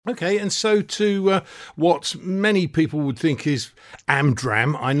Okay, and so to what many people would think is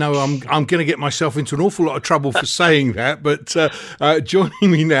Amdram. I know I'm going to get myself into an awful lot of trouble for saying that, but joining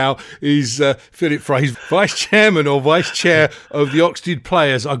me now is Philip Fraser, Vice Chairman or Vice Chair of the Oxted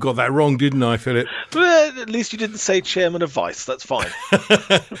Players. I got that wrong, didn't I, Philip? Well, at least you didn't say Chairman of Vice. That's fine.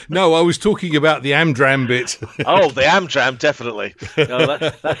 No, I was talking about the Amdram bit. Oh, the Amdram, definitely. No,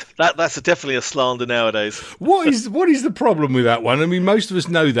 that's definitely a slander nowadays. What is the problem with that one? I mean, most of us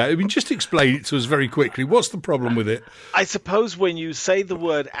know that. I mean, just explain it to us very quickly. What's the problem with it? I suppose when you say the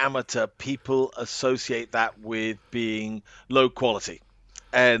word amateur, people associate that with being low quality.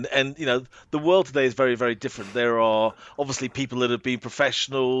 And the world today is very, very different. There are obviously people that have been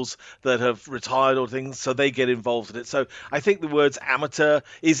professionals that have retired or things, so they get involved in it. So I think the words amateur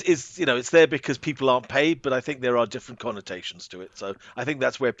is it's there because people aren't paid, but I think there are different connotations to it. So I think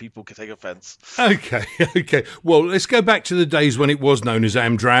that's where people can take offence. Okay. Well, let's go back to the days when it was known as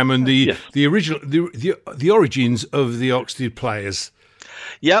Amdram and the original the origins of the Oxted Players.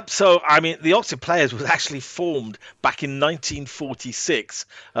 Yep. So, I mean, the Oxted Players was actually formed back in 1946,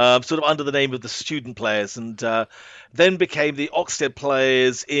 sort of under the name of the Student Players, and then became the Oxted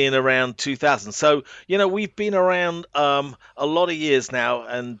Players in around 2000. So, we've been around a lot of years now,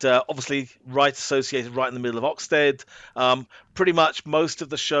 and obviously right associated right in the middle of Oxted. Pretty much most of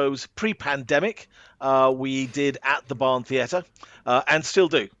the shows pre-pandemic we did at the Barn Theatre, and still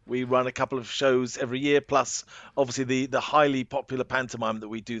do. We run a couple of shows every year, plus obviously the highly popular pantomime that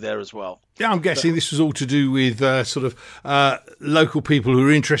we do there as well. Yeah, I'm guessing this was all to do with sort of local people who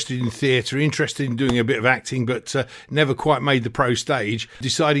are interested in theatre, interested in doing a bit of acting, but never quite made the pro stage,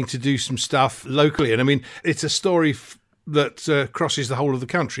 deciding to do some stuff locally. And I mean, it's a story that crosses the whole of the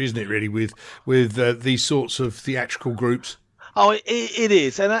country, isn't it, really, with these sorts of theatrical groups? Oh, it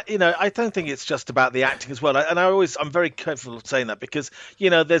is, and I don't think it's just about the acting as well. And I'm very careful of saying that because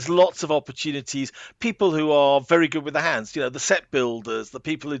there's lots of opportunities. People who are very good with the hands, the set builders, the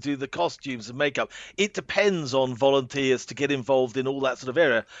people who do the costumes and makeup. It depends on volunteers to get involved in all that sort of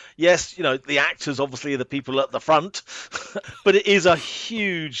area. Yes, the actors obviously are the people at the front, but it is a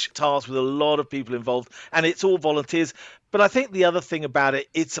huge task with a lot of people involved, and it's all volunteers. But I think the other thing about it,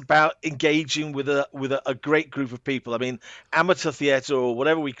 it's about engaging with a great group of people. I mean, amateur theatre or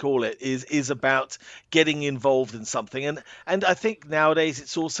whatever we call it is about getting involved in something. And I think nowadays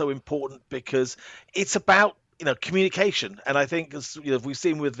it's also important because it's about, communication. And I think, as we've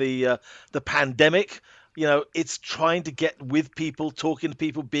seen with the pandemic, it's trying to get with people, talking to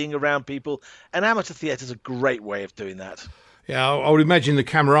people, being around people. And amateur theatre is a great way of doing that. Yeah, I would imagine the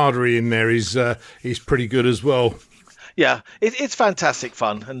camaraderie in there is pretty good as well. Yeah, it's fantastic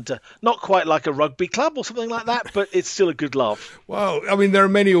fun, and not quite like a rugby club or something like that, but it's still a good laugh. Well, I mean, there are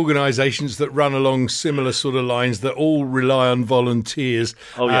many organisations that run along similar sort of lines that all rely on volunteers.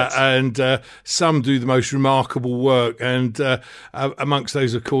 Oh, yes. And some do the most remarkable work, and amongst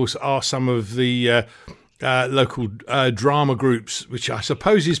those, of course, are some of the local drama groups, which I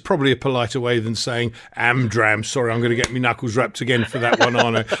suppose is probably a politer way than saying Amdram. Sorry, I'm going to get my knuckles wrapped again for that one,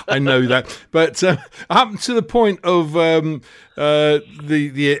 aren't I? I know that. But up to the point of the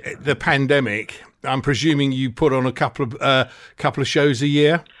pandemic, I'm presuming you put on a couple of shows a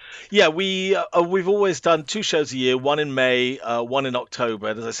year. Yeah, we've always done 2 shows a year, one in May, one in October.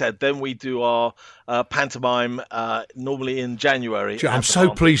 And as I said, then we do our pantomime normally in January. I'm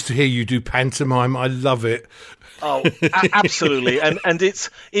so pleased to hear you do pantomime. I love it. Oh, absolutely. And it's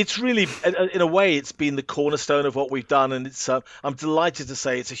really, in a way, it's been the cornerstone of what we've done. And it's I'm delighted to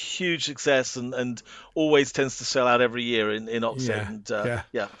say it's a huge success and always tends to sell out every year in Oxted.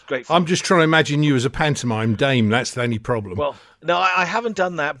 Yeah, great fun. I'm just trying to imagine you as a pantomime dame. That's the only problem. Well, no, I haven't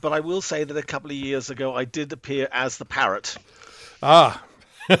done that, but I will say that a couple of years ago I did appear as the parrot. Ah.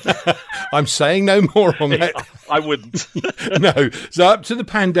 I'm saying no more on that. I wouldn't. No. So up to the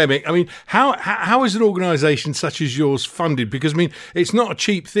pandemic, I mean, how is an organisation such as yours funded? Because, I mean, it's not a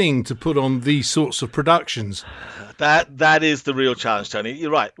cheap thing to put on these sorts of productions. That is the real challenge, Tony.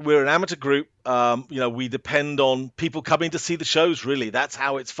 You're right. We're an amateur group. We depend on people coming to see the shows, really. That's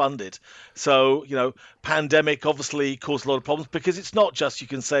how it's funded. So, pandemic obviously caused a lot of problems because it's not just you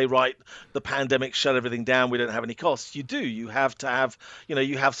can say, right, the pandemic shut everything down, we don't have any costs. You do. You have to have,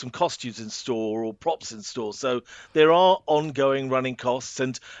 you have some costumes in store or props in store. So So there are ongoing running costs,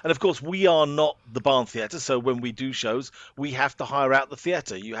 and of course we are not the barn theatre. So when we do shows, we have to hire out the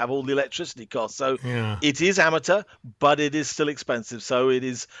theatre. You have all the electricity costs. So Yeah. it is amateur, but it is still expensive. So it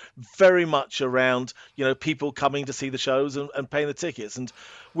is very much around, people coming to see the shows and paying the tickets. And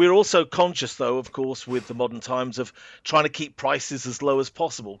we're also conscious, though, of course, with the modern times of trying to keep prices as low as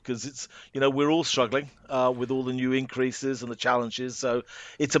possible, because it's, we're all struggling with all the new increases and the challenges. So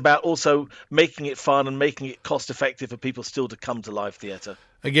it's about also making it fun and making it cost effective for people still to come to live theatre.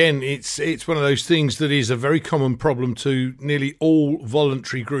 Again, it's one of those things that is a very common problem to nearly all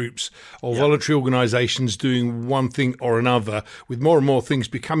voluntary groups or voluntary organisations doing one thing or another, with more and more things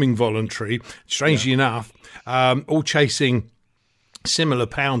becoming voluntary. Strangely enough, all chasing similar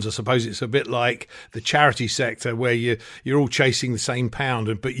pounds. I suppose it's a bit like the charity sector, where you're all chasing the same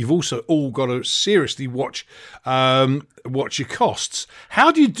pound, but you've also all got to seriously watch your costs.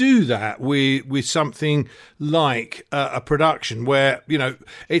 How do you do that with something like a production where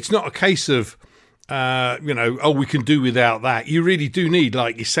it's not a case of we can do without that? You really do need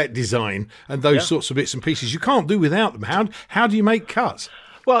like your set design and those sorts of bits and pieces. You can't do without them. How do you make cuts?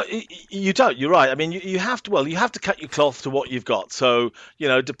 Well, you don't. You're right. I mean, you have to. Well, you have to cut your cloth to what you've got. So,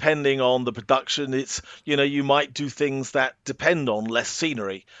 depending on the production, it's you might do things that depend on less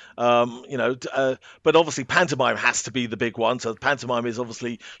scenery. But obviously, pantomime has to be the big one. So, pantomime is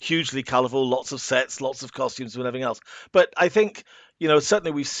obviously hugely colourful, lots of sets, lots of costumes, and everything else. But I think,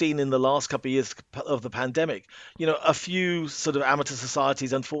 certainly we've seen in the last couple of years of the pandemic, a few sort of amateur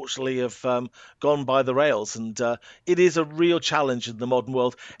societies, unfortunately, have gone by the rails. And it is a real challenge in the modern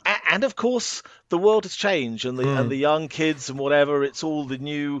world. And of course, the world has changed, and the young kids and whatever, it's all the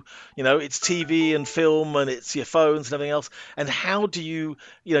new, it's TV and film, and it's your phones and everything else. And how do you,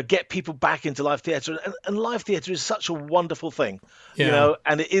 get people back into live theatre? And live theatre is such a wonderful thing,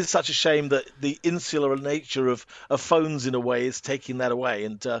 and it is such a shame that the insular nature of phones, in a way, is taking that away.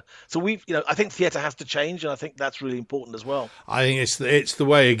 And so I think theatre has to change, and I think that's really important as well. I think it's the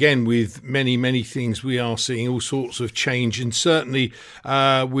way, again, with many things. We are seeing all sorts of change, and certainly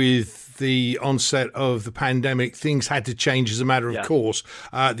with the onset of the pandemic, things had to change as a matter of course.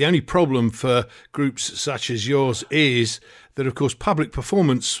 The only problem for groups such as yours is that, of course, public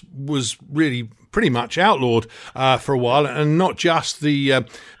performance was really pretty much outlawed for a while, and not just the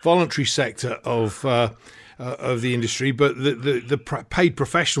voluntary sector of the industry, but the paid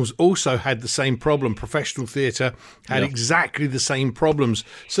professionals also had the same problem. Professional theatre had exactly the same problems.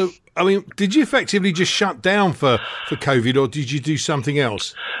 So, I mean, did you effectively just shut down for COVID, or did you do something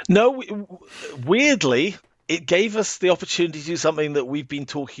else? No, weirdly, it gave us the opportunity to do something that we've been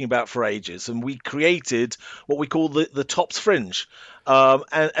talking about for ages, and we created what we call the Tops Fringe.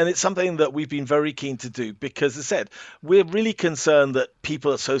 And it's something that we've been very keen to do because, as I said, we're really concerned that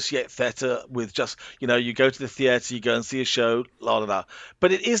people associate theatre with just, you go to the theatre, you go and see a show, la la la.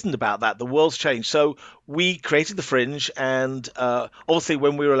 But it isn't about that. The world's changed. So we created the Fringe, and obviously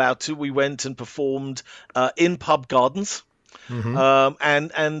when we were allowed to, we went and performed in pub gardens.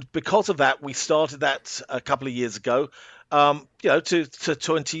 Mm-hmm. And because of that, we started that a couple of years ago. To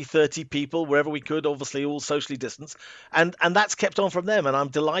 20, 30 people, wherever we could, obviously all socially distanced. And that's kept on from them. And I'm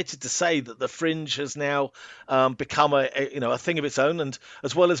delighted to say that the Fringe has now become a thing of its own. And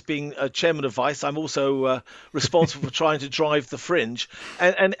as well as being a chairman of Vice, I'm also responsible for trying to drive the Fringe.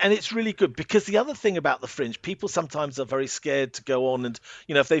 And it's really good, because the other thing about the Fringe, people sometimes are very scared to go on and,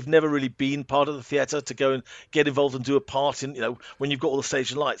 if they've never really been part of the theatre, to go and get involved and do a part in, when you've got all the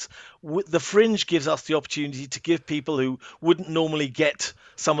stage and lights. The Fringe gives us the opportunity to give people who wouldn't normally get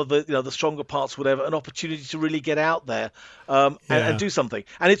some of the the stronger parts, whatever, an opportunity to really get out there and do something.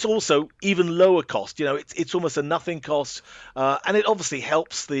 And it's also even lower cost. It's almost a nothing cost, and it obviously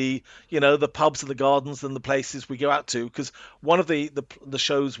helps the the pubs and the gardens and the places we go out to, because one of the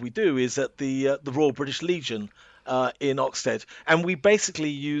shows we do is at the Royal British Legion in Oxted, and we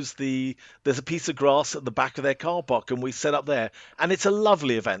basically use there's a piece of grass at the back of their car park, and we set up there, and it's a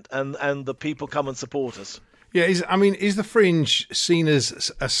lovely event, and the people come and support us. Yeah, is the Fringe seen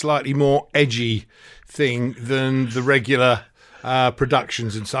as a slightly more edgy thing than the regular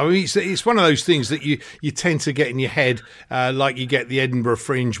productions and so? I mean, it's one of those things that you tend to get in your head, like you get the Edinburgh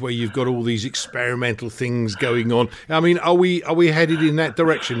Fringe, where you've got all these experimental things going on. I mean, are we headed in that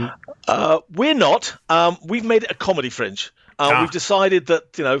direction? We're not. We've made it a comedy Fringe. We've decided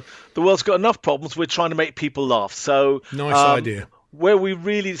that the world's got enough problems. We're trying to make people laugh. So nice idea. Where we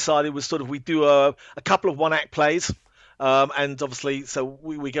really decided was we do a couple of one-act plays, and obviously, so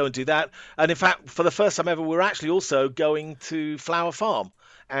we go and do that. And in fact, for the first time ever, we're actually also going to Flower Farm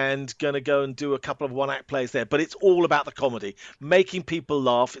and going to go and do a couple of one-act plays there. But it's all about the comedy, making people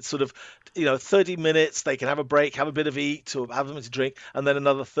laugh. It's sort of, 30 minutes. They can have a break, have a bit of eat, or have something to drink, and then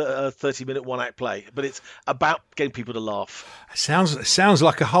another 30-minute one-act play. But it's about getting people to laugh. Sounds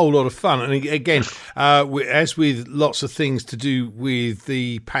like a whole lot of fun. And again, as with lots of things to do with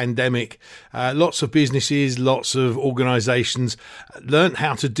the pandemic, lots of businesses, lots of organisations learned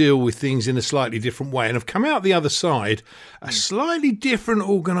how to deal with things in a slightly different way and have come out the other side a slightly different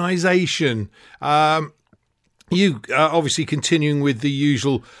organisation. You obviously continuing with the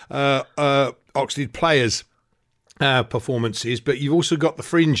usual Oxted Players performances, but you've also got the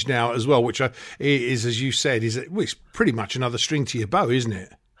Fringe now as well, which is, as you said, it's pretty much another string to your bow, isn't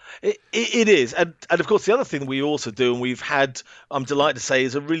it? It is, and of course the other thing that we also do, and we've had, I'm delighted to say,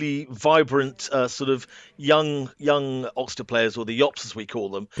 is a really vibrant sort of young Oxted Players, or the Yops as we call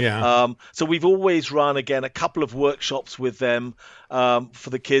them. Yeah. So we've always run again a couple of workshops with them for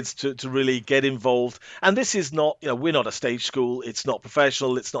the kids to really get involved. And this is not, we're not a stage school. It's not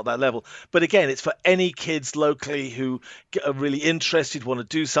professional. It's not that level. But again, it's for any kids locally who are really interested, want to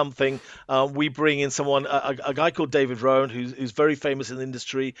do something. We bring in someone, a guy called David Rowan, who's very famous in the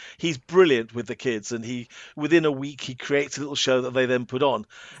industry. He's brilliant with the kids, and within a week he creates a little show that they then put on.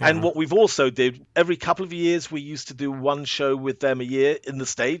 Yeah. And what we've also did, every couple of years we used to do one show with them a year on the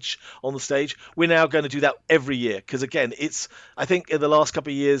stage. We're now going to do that every year, because again, I think in the last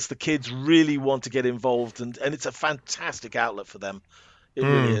couple of years the kids really want to get involved, and it's a fantastic outlet for them. It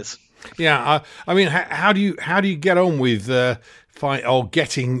really is. Yeah, I mean, how do you get on with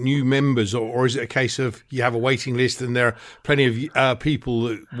getting new members, or is it a case of you have a waiting list and there are plenty of people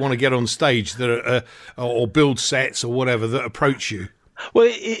that want to get on stage that or build sets or whatever that approach you? Well,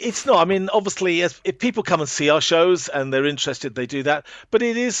 it's not. I mean, obviously, if people come and see our shows and they're interested, they do that. But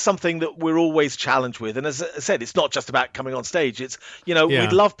it is something that we're always challenged with. And as I said, it's not just about coming on stage. It's,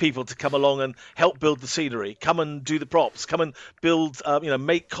 we'd love people to come along and help build the scenery, come and do the props, come and build,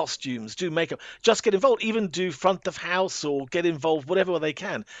 make costumes, do makeup, just get involved, even do front of house or get involved, whatever they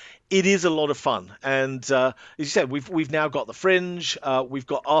can. It is a lot of fun. And as you said, we've now got the Fringe, we've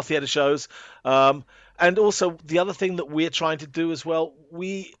got our theatre shows. And also the other thing that we're trying to do as well,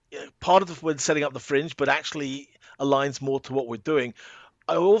 part of when setting up the Fringe, but actually aligns more to what we're doing.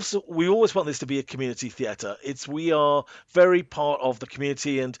 We always want this to be a community theatre. We are very part of the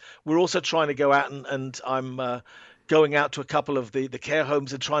community, and we're also trying to go out and I'm going out to a couple of the care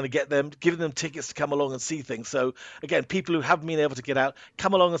homes and trying to giving them tickets to come along and see things. So again, people who haven't been able to get out,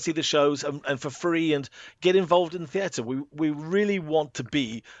 come along and see the shows and for free, and get involved in the theatre. We really want to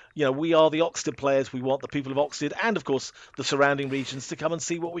be, we are the Oxted Players. We want the people of Oxted and of course the surrounding regions to come and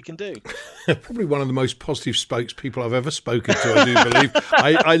see what we can do. Probably one of the most positive spokespeople I've ever spoken to, I do believe.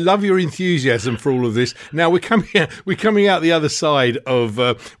 I love your enthusiasm for all of this. Now we're coming out the other side of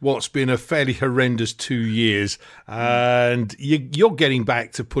what's been a fairly horrendous 2 years. And you're getting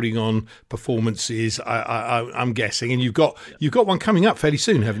back to putting on performances, I'm guessing, and you've got one coming up fairly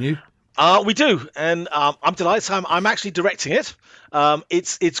soon, haven't you? We do, and I'm delighted. I'm actually directing it.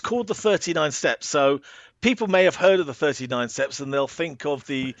 It's called The 39 Steps. So people may have heard of The 39 Steps, and they'll think of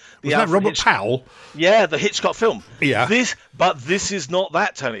the Was that Robert Powell? Yeah, the Hitchcock film. Yeah. This is not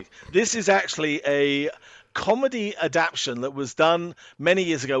that, Tony. This is actually a comedy adaptation that was done many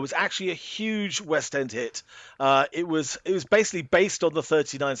years ago. It was actually a huge West End hit. It was basically based on the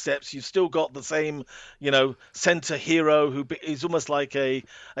 39 Steps. You've still got the same, center hero who is almost like a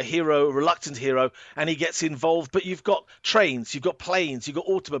hero, a reluctant hero, and he gets involved. But you've got trains, you've got planes, you've got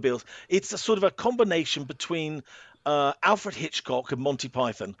automobiles. It's a sort of a combination between Alfred Hitchcock and Monty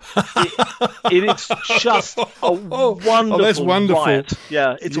Python. It is just a wonderful riot.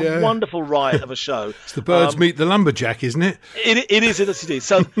 Yeah, it's a wonderful riot of a show. It's the birds meet the lumberjack, isn't it? It is indeed.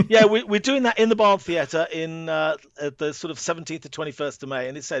 So yeah, we're doing that in the Barn Theatre in the sort of 17th to 21st of May,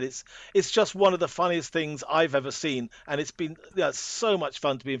 and it's just one of the funniest things I've ever seen, and it's been so much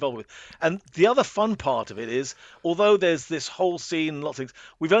fun to be involved with. And the other fun part of it is, although there's this whole scene and lots of things,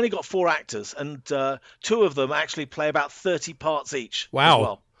 we've only got 4 actors, and 2 of them actually play about 30 parts each. Wow. As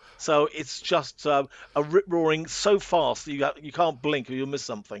well. So it's just a rip-roaring so fast that you can't blink or you'll miss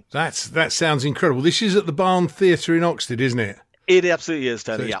something. That sounds incredible. This is at the Barn Theatre in Oxted, isn't it? It absolutely is,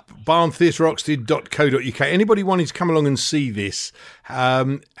 Tony. So barntheatreoxted.co.uk. Anybody wanting to come along and see this,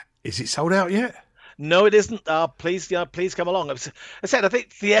 is it sold out yet? No, it isn't. Please come along. As I said, I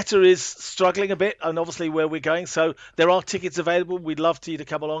think theatre is struggling a bit, and obviously where we're going. So there are tickets available. We'd love you to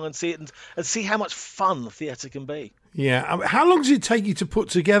come along and see it and see how much fun theatre can be. Yeah. How long does it take you to put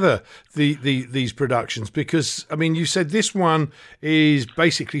together these productions? Because, I mean, you said this one is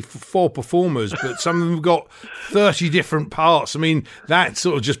basically for 4 performers, but some of them have got 30 different parts. I mean, that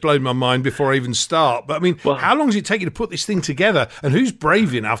sort of just blew my mind before I even start. But, I mean, how long does it take you to put this thing together? And who's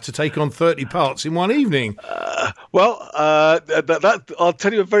brave enough to take on 30 parts in one evening? I'll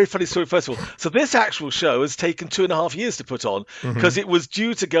tell you a very funny story first of all. So this actual show has taken 2.5 years to put on because it was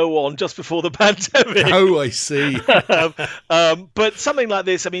due to go on just before the pandemic. Oh, I see. But something like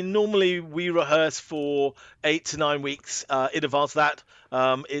this, I mean, normally we rehearse for 8 to 9 weeks in advance of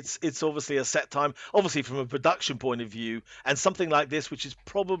that. It's obviously a set time, obviously from a production point of view, and something like this, which is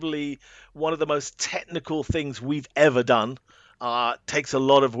probably one of the most technical things we've ever done. Takes a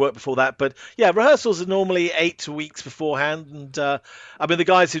lot of work before that, but yeah, rehearsals are normally 8 weeks beforehand. And I mean, the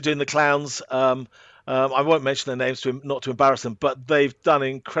guys who are doing the clowns, I won't mention their names not to embarrass them, but they've done an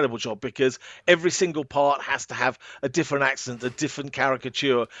incredible job because every single part has to have a different accent, a different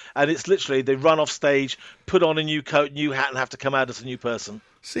caricature, and it's literally they run off stage, put on a new coat, new hat, and have to come out as a new person.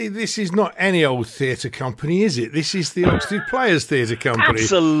 See, this is not any old theatre company, is it? This is the Oxted Players Theatre Company.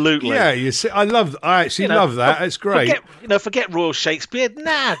 Absolutely. Yeah, you see, I actually love that. It's great. Forget Royal Shakespeare.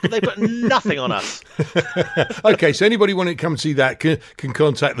 Nah, they put nothing on us. Okay, so anybody wanting to come see that can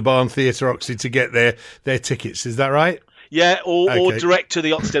contact the Barn Theatre Oxted to get their tickets. Is that right? Yeah, or direct to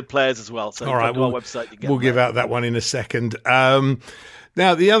the Oxted Players as well. So all right, our website. We'll give out that one in a second.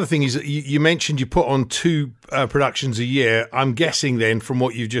 Now, the other thing is that you mentioned you put on 2 productions a year. I'm guessing then, from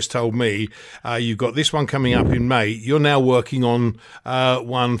what you've just told me, you've got this one coming up in May. You're now working on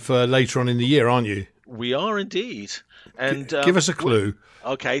one for later on in the year, aren't you? We are indeed. And give us a clue.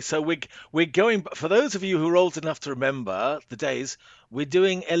 Okay, so we're going. For those of you who are old enough to remember the days, we're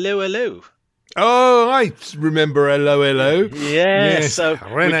doing Hello Hello. Oh, I remember Hello Hello. Yes, so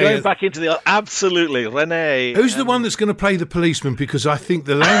we're going back into the... Absolutely, Renee. Who's the one that's going to play the policeman? Because I think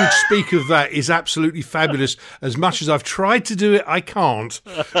the language speak of that is absolutely fabulous. As much as I've tried to do it, I can't.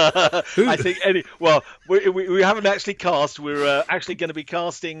 I think... we haven't actually cast. We're actually going to be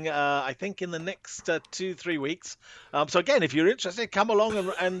casting, I think, in the next 2-3 weeks. So again, if you're interested, come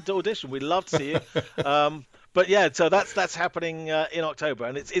along and audition. We'd love to see you. But yeah, so that's happening in October,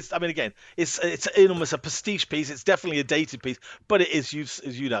 and it's I mean, again, it's almost a pastiche piece. It's definitely a dated piece, but it is,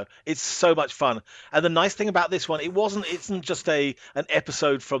 as you know, it's so much fun. And the nice thing about this one, it isn't just an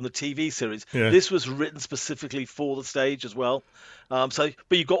episode from the TV series. Yeah. This was written specifically for the stage as well. But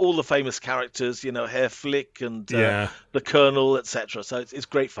you've got all the famous characters, Herr Flick and the Colonel, etc. So it's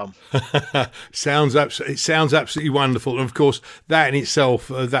great fun. It sounds absolutely wonderful, and of course, that in itself,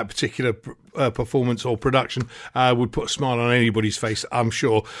 that particular performance or production would put a smile on anybody's face, I'm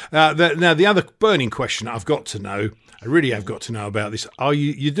sure. Now, the other burning question I really have got to know about this: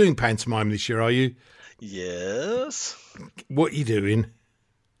 you're doing pantomime this year? Are you? Yes. What are you doing?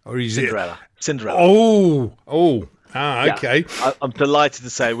 Or is Cinderella? Oh. Okay. Yeah, I'm delighted to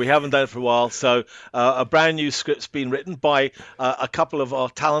say we haven't done it for a while. So a brand new script's been written by a couple of our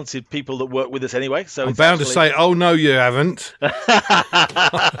talented people that work with us anyway. So I'm bound to say, oh, no, you haven't. I'm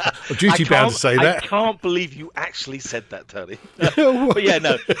bound to say that. I can't believe you actually said that, Tony. But yeah,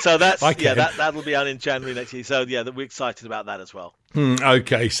 no. So that'll be out in January next year. So yeah, we're excited about that as well.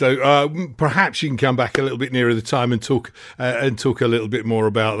 Okay, so perhaps you can come back a little bit nearer the time and talk a little bit more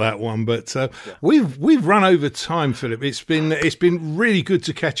about that one. But we've run over time, Philip. It's been really good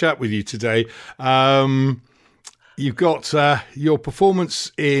to catch up with you today. You've got your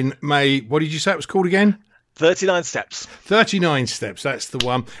performance in May. What did you say it was called again? 39 Steps. 39 Steps, that's the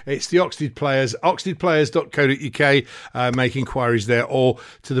one. It's the Oxted Players, oxtedplayers.co.uk. Make inquiries there, or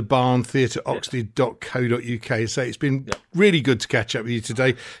to the Barn Theatre, oxted.co.uk. So it's been really good to catch up with you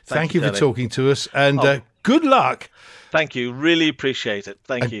today. Thank you for talking to us, and good luck. Thank you. Really appreciate it.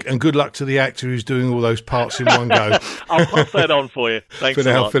 Thank you. And good luck to the actor who's doing all those parts in one go. I'll pass that on for you. Thanks for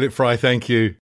now, Philip Fry, thank you.